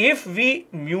that if we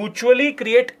mutually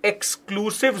create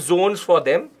exclusive zones for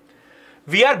them,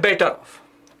 we are better off.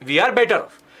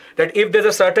 That if there's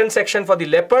a certain section for the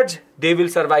leopards, they will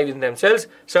survive in themselves.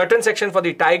 Certain section for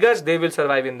the tigers, they will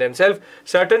survive in themselves.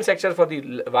 Certain section for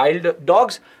the wild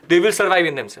dogs, they will survive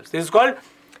in themselves. This is called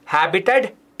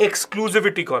habitat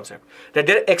exclusivity concept, that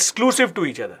they're exclusive to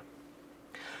each other.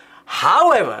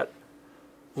 However,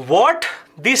 what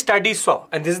the study saw,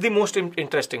 and this is the most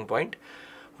interesting point,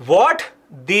 what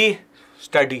the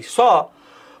study saw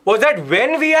was that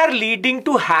when we are leading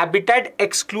to habitat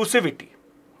exclusivity,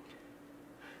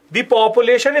 the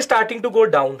population is starting to go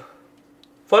down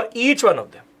for each one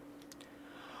of them.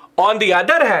 On the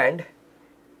other hand,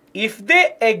 if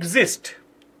they exist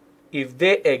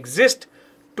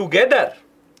together,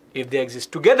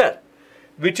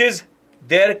 which is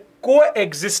their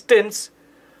coexistence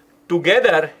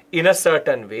together in a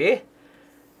certain way,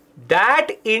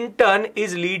 that in turn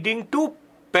is leading to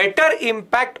better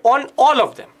impact on all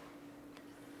of them,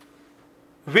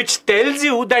 which tells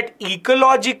you that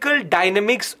ecological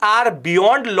dynamics are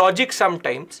beyond logic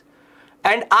sometimes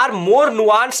and are more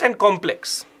nuanced and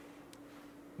complex.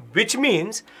 Which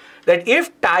means that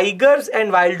if tigers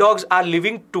and wild dogs are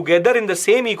living together in the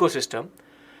same ecosystem,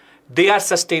 they are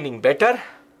sustaining better.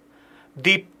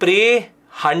 The prey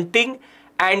hunting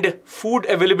and food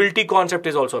availability concept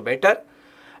is also better,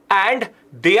 and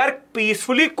they are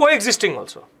peacefully coexisting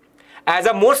also as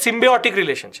a more symbiotic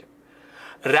relationship.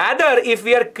 Rather, if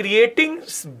we are creating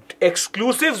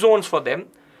exclusive zones for them,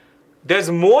 there's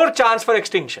more chance for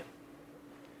extinction.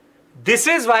 This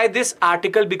is why this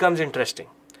article becomes interesting,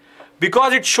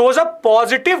 because it shows a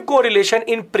positive correlation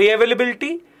in prey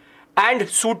availability and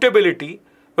suitability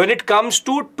when it comes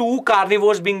to two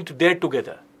carnivores being there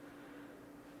together.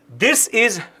 This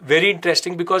is very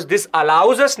interesting because this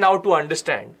allows us now to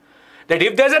understand that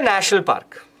if there's a national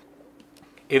park,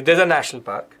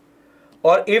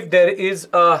 or if there is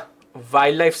a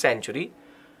wildlife sanctuary,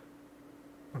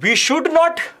 we should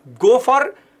not go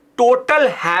for total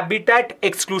habitat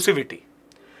exclusivity,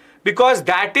 because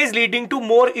that is leading to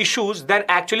more issues than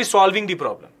actually solving the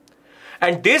problem.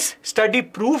 And this study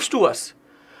proves to us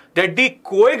that the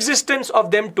coexistence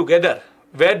of them together,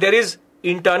 where there is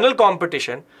internal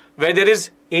competition, where there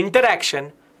is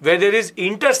interaction, where there is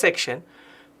intersection,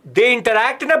 they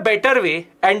interact in a better way,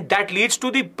 and that leads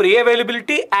to the prey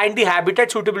availability and the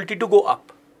habitat suitability to go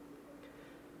up.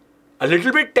 A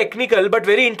little bit technical, but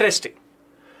very interesting.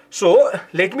 So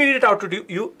let me read it out to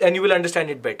you and you will understand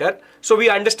it better. So we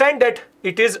understand that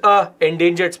it is a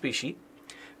endangered species.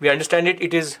 We understand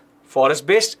it is forest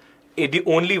based, the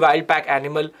only wild pack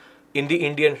animal in the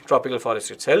Indian tropical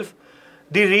forest itself.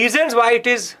 The reasons why it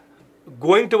is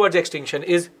going towards extinction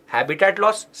is habitat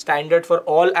loss, standard for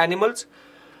all animals,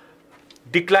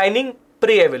 declining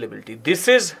prey availability. This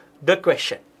is the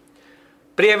question.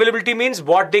 Prey availability means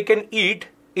what they can eat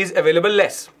is available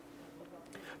less.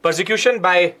 Persecution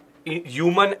by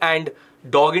human and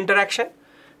dog interaction,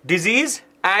 disease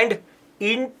and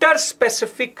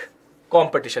interspecific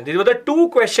competition. These were the two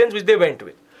questions which they went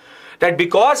with. That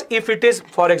because if it is,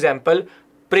 for example,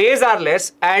 preys are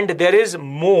less and there is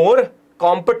more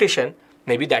competition,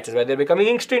 maybe that is why they're becoming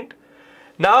extinct.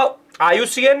 Now,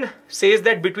 IUCN says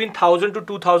that between 1,000 to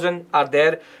 2,000 are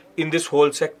there in this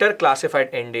whole sector,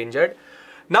 classified endangered.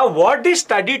 Now, what this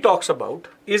study talks about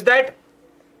is that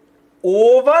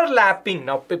overlapping,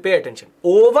 now pay attention,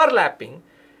 overlapping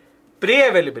prey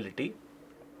availability,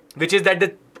 which is that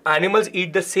the animals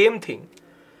eat the same thing,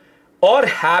 or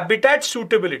habitat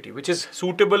suitability, which is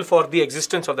suitable for the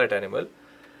existence of that animal,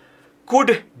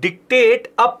 could dictate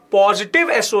a positive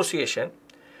association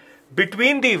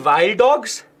between the wild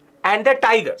dogs and the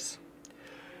tigers,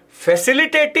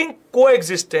 facilitating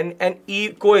coexistence and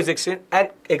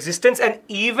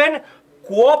even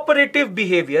cooperative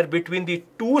behavior between the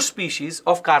two species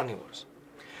of carnivores.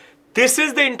 This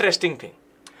is the interesting thing.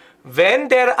 When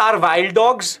there are wild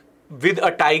dogs with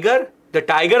a tiger, the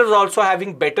tiger is also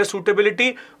having better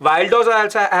suitability, wild dogs are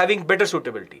also having better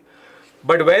suitability.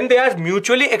 But when they are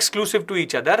mutually exclusive to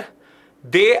each other,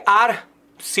 they are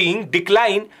seeing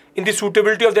decline in the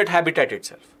suitability of that habitat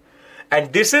itself.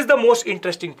 And this is the most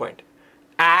interesting point.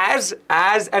 As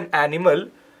an animal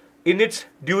in its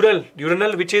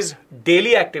diurnal, which is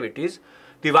daily activities,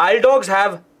 the wild dogs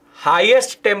have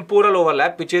highest temporal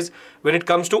overlap, which is when it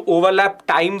comes to overlap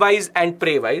time-wise and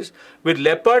prey-wise, with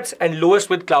leopards, and lowest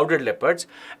with clouded leopards.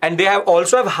 And they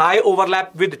also have high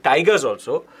overlap with tigers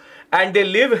also. And they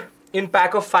live in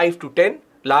pack of 5 to 10.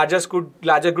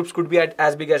 Larger groups could be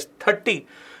as big as 30.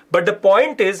 But the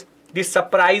point is the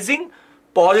surprising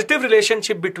positive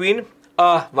relationship between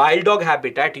a wild dog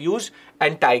habitat use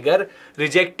and tiger,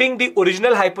 rejecting the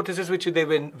original hypothesis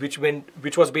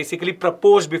which was basically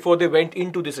proposed before they went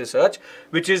into this research,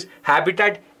 which is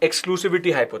habitat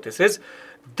exclusivity hypothesis.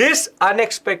 This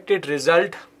unexpected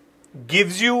result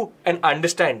gives you an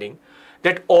understanding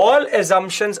that all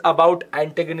assumptions about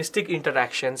antagonistic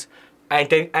interactions,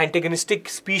 antagonistic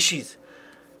species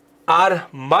are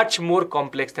much more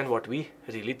complex than what we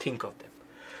really think of them.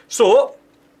 So,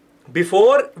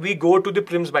 before we go to the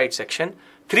Prelims Bite section,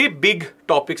 three big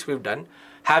topics we've done,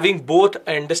 having both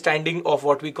understanding of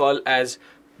what we call as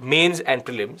mains and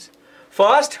prelims.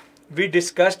 First, we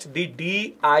discussed the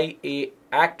DIA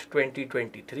Act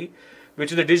 2023,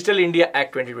 which is the Digital India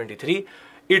Act 2023.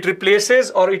 It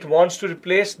replaces, or it wants to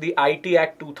replace, the IT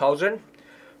Act 2000.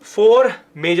 Four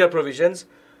major provisions: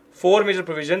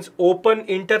 open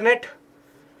internet,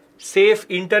 safe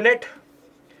internet,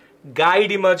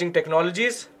 guide emerging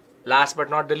technologies, last but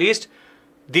not the least,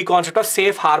 the concept of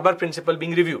safe harbor principle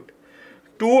being reviewed.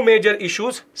 Two major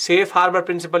issues: safe harbor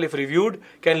principle, if reviewed,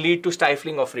 can lead to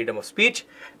stifling of freedom of speech,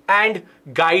 and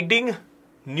guiding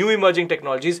new emerging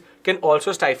technologies can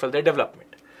also stifle their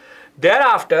development.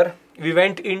 Thereafter, we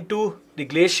went into the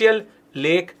glacial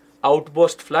lake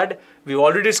outburst flood. We've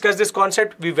already discussed this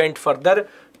concept. We went further.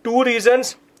 Two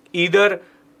reasons: either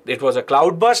it was a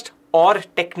cloudburst or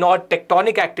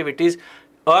tectonic activities,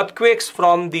 earthquakes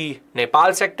from the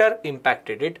Nepal sector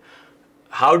impacted it.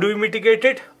 How do we mitigate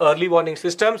it? Early warning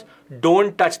systems.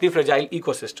 Don't touch the fragile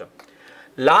ecosystem.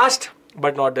 Last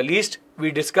but not the least,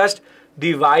 we discussed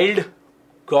the wild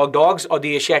dogs, or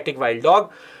the Asiatic wild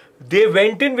dog. They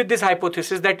went in with this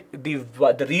hypothesis that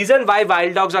the reason why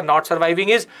wild dogs are not surviving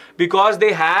is because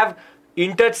they have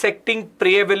intersecting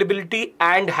prey availability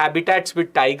and habitats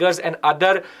with tigers and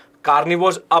other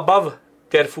carnivores above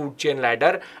their food chain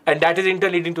ladder, and that is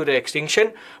interleading to their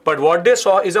extinction. But what they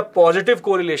saw is a positive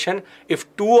correlation.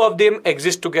 If two of them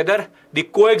exist together, the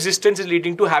coexistence is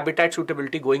leading to habitat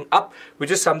suitability going up,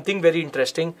 which is something very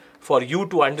interesting for you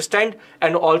to understand,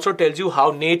 and also tells you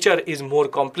how nature is more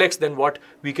complex than what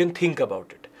we can think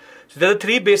about it. So there are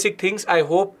three basic things. I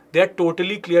hope they are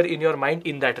totally clear in your mind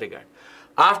in that regard.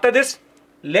 After this,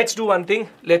 let's do one thing.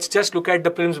 Let's just look at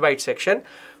the prelims bite section.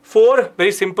 4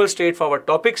 very simple, straightforward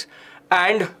topics,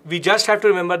 and we just have to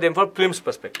remember them for prelims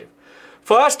perspective.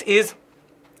 First is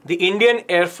the Indian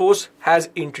Air Force has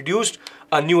introduced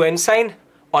a new ensign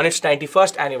on its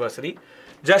 91st anniversary.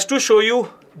 Just to show you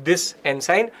this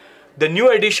ensign, the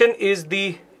new addition is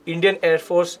the Indian Air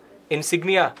Force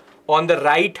insignia on the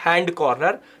right hand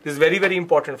corner. This is very, very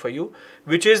important for you,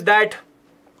 which is that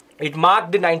it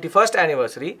marked the 91st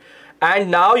anniversary, and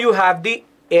now you have the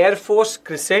Air Force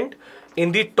crescent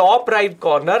in the top right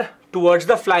corner towards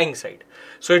the flying side.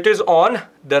 So it is on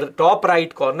the top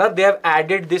right corner. They have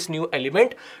added this new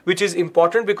element, which is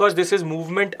important because this is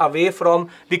movement away from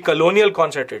the colonial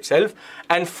concept itself,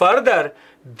 and further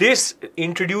this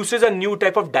introduces a new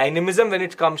type of dynamism when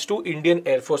it comes to Indian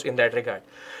Air Force in that regard.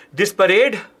 This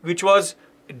parade, which was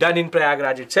done in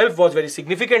Prayagraj itself, was very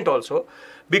significant also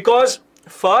because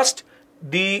first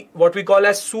the what we call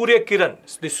as Surya Kiran,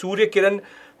 the Surya Kiran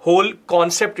whole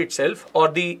concept itself, or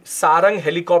the Sarang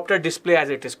helicopter display as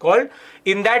it is called,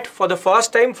 in that for the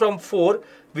first time from 4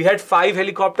 we had 5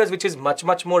 helicopters, which is much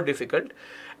more difficult.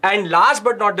 And last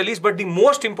but not the least, but the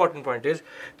most important point is,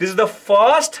 this is the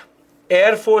first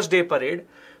Air Force Day parade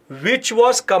which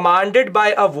was commanded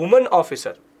by a woman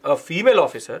officer, a female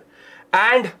officer,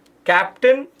 and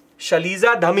Captain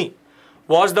Shaliza Dhami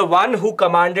was the one who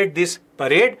commanded this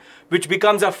parade, which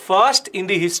becomes a first in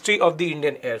the history of the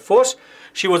Indian Air Force.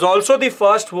 She was also the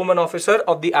first woman officer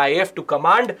of the IAF to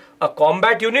command a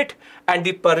combat unit, and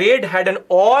the parade had an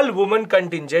all-woman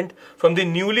contingent from the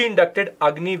newly inducted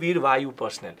Agniveer Vayu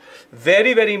personnel.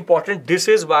 Very, very important. This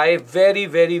is why very,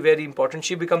 very important.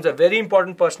 She becomes a very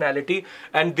important personality,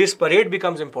 and this parade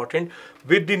becomes important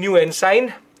with the new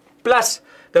ensign, plus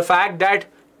the fact that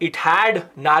it had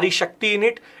Nari Shakti in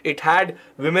it, it had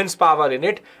women's power in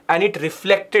it, and it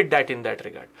reflected that in that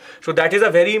regard. So that is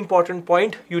a very important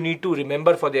point you need to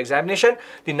remember for the examination.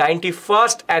 The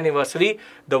 91st anniversary,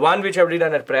 the one which I have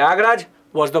done at Prayagraj,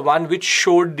 was the one which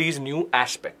showed these new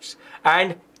aspects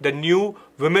and the new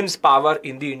women's power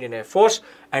in the Indian Air Force,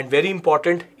 and very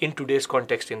important in today's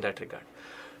context in that regard.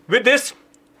 With this,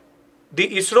 the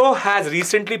ISRO has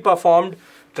recently performed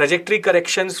trajectory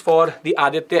corrections for the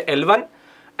Aditya L1,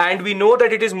 and we know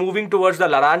that it is moving towards the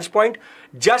Lagrange point.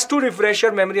 Just to refresh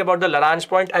your memory about the Lagrange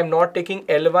point, I am not taking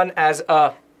L1 as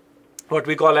a what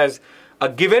we call as a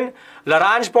given.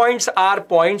 Lagrange points are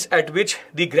points at which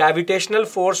the gravitational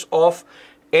force of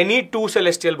any two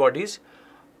celestial bodies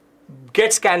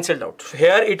gets cancelled out. So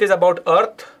here it is about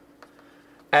Earth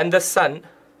and the Sun.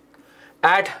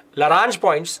 At Lagrange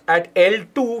points, at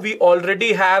L2 we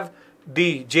already have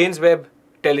the James Webb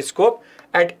telescope.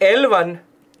 At L1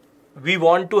 we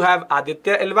want to have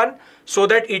Aditya L1 so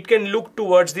that it can look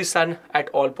towards the Sun at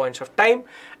all points of time.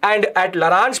 And at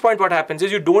Lagrange point, what happens is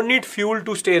you don't need fuel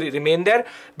to remain there,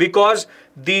 because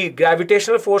the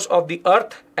gravitational force of the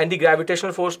Earth and the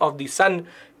gravitational force of the Sun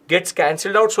gets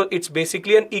cancelled out. So it's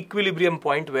basically an equilibrium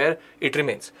point where it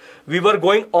remains. We were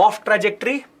going off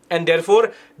trajectory, and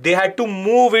therefore they had to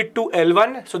move it to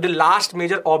L1. So the last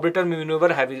major orbiter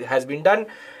maneuver has been done.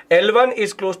 L1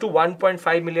 is close to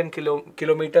 1.5 million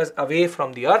kilometers away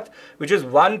from the Earth, which is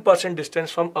 1%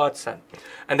 distance from Earth's Sun.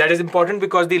 And that is important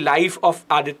because the life of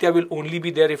Aditya will only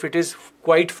be there if it is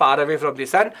quite far away from the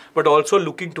Sun, but also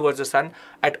looking towards the Sun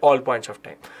at all points of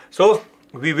time. So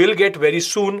we will get very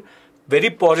soon very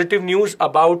positive news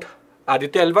about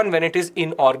Aditya L1 when it is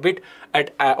in orbit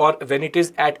at or when it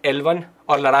is at L1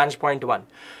 or Lagrange point 1.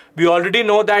 We already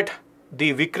know that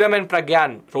the Vikram and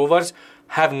Pragyan rovers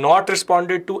have not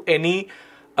responded to any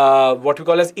what we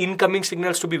call as incoming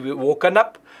signals to be woken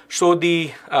up. So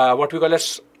the what we call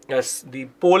as the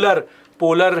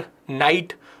polar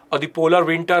night or the polar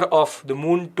winter of the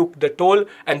moon took the toll,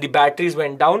 and the batteries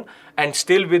went down, and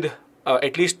still with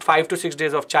at least 5 to 6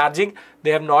 days of charging,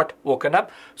 they have not woken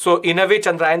up. So in a way,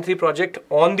 Chandrayaan 3 project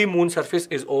on the moon surface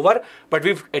is over, but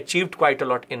we've achieved quite a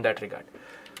lot in that regard.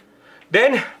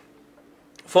 Then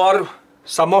for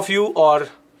some of you, or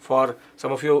for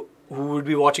some of you who would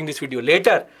be watching this video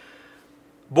later,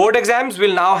 board exams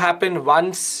will now happen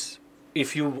once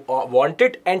if you want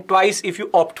it, and twice if you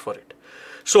opt for it.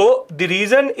 So the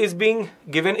reason is being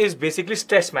given is basically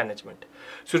stress management.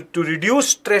 So to reduce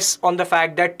stress on the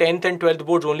fact that 10th and 12th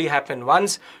boards only happen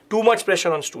once, too much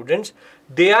pressure on students,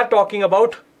 they are talking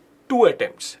about 2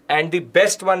 attempts and the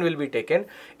best one will be taken.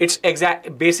 It's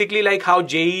basically like how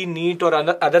JEE, NEET or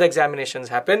other examinations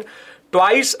happen.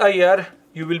 Twice a year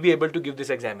you will be able to give this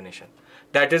examination.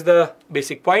 That is the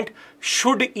basic point.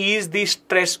 Should ease the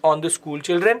stress on the school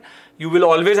children. You will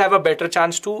always have a better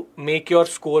chance to make your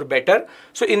score better.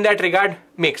 So in that regard,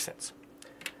 makes sense.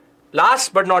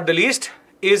 Last but not the least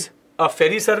is a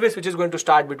ferry service which is going to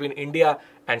start between India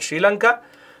and Sri Lanka.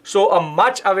 So a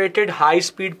much awaited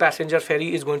high-speed passenger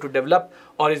ferry is going to develop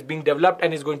or is being developed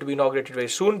and is going to be inaugurated very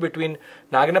soon between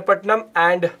Naganapatnam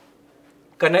and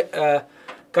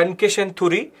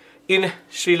Kankeshanthuri in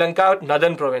Sri Lanka,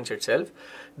 northern province itself.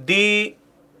 The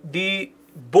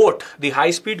boat, the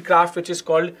high-speed craft which is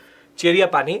called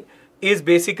Cheriapani, is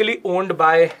basically owned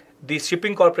by the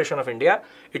Shipping Corporation of India.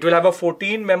 It will have a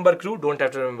 14-member crew, don't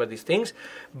have to remember these things,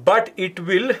 but it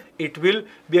will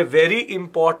be a very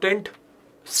important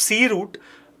sea route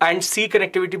and sea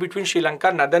connectivity between Sri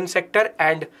Lanka, northern sector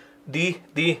and the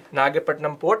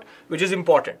Nagapatnam port, which is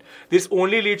important. This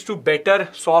only leads to better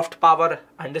soft power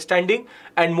understanding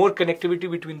and more connectivity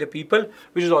between the people,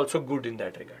 which is also good in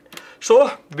that regard.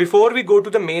 So before we go to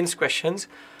the mains questions,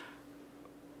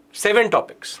 7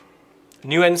 topics.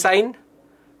 New ensign,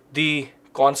 the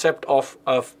concept of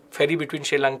a ferry between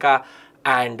Sri Lanka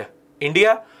and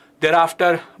India.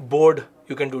 Thereafter, board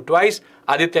you can do twice,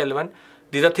 Aditya L1.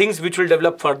 These are things which will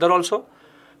develop further also.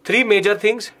 3 major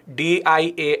things: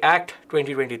 DIA Act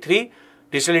 2023,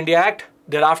 Digital India Act.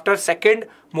 Thereafter, second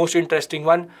most interesting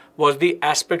one was the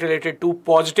aspect related to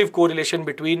positive correlation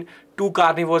between 2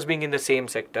 carnivores being in the same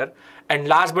sector. And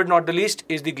last but not the least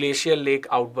is the glacial lake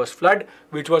outburst flood,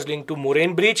 which was linked to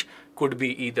moraine breach. Could be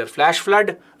either flash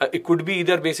flood, it could be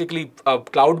either basically a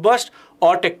cloud burst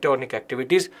or tectonic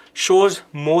activities. Shows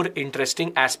more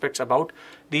interesting aspects about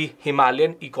the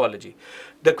Himalayan ecology.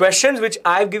 The questions which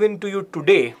I've given to you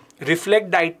today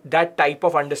reflect that type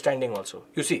of understanding also.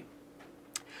 You see,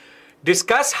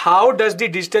 discuss how does the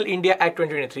Digital India Act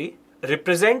 2023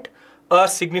 represent a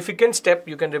significant step,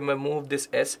 you can remove this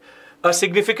S, a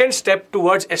significant step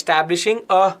towards establishing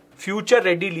a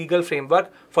future-ready legal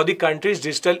framework for the country's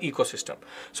digital ecosystem.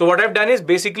 So what I've done is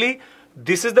basically,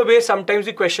 this is the way sometimes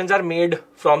the questions are made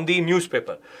from the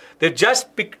newspaper. They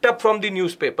just picked up from the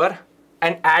newspaper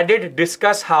and added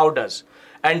discuss how does.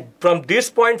 And from this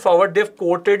point forward, they've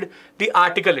quoted the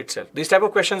article itself. These type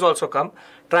of questions also come.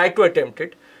 Try to attempt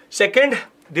it. Second,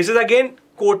 this is again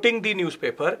quoting the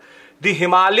newspaper. The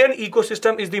Himalayan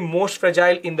ecosystem is the most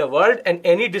fragile in the world, and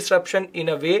any disruption in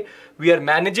a way we are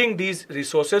managing these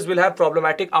resources will have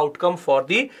problematic outcome for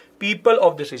the people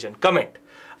of this region. Comment.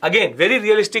 Again, very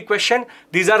realistic question.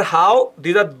 These are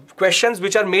questions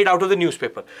which are made out of the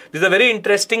newspaper. This is a very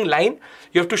interesting line.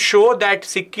 You have to show that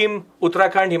Sikkim,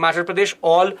 Uttarakhand, Himachal Pradesh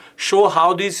all show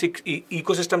how these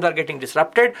ecosystems are getting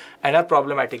disrupted and are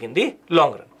problematic in the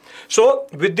long run. So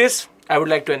with this, I would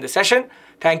like to end the session.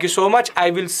 Thank you so much. I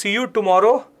will see you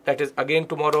tomorrow. That is again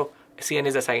tomorrow. CN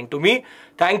is assigned to me.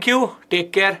 Thank you.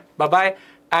 Take care. Bye-bye.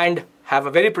 And have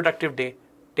a very productive day.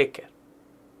 Take care.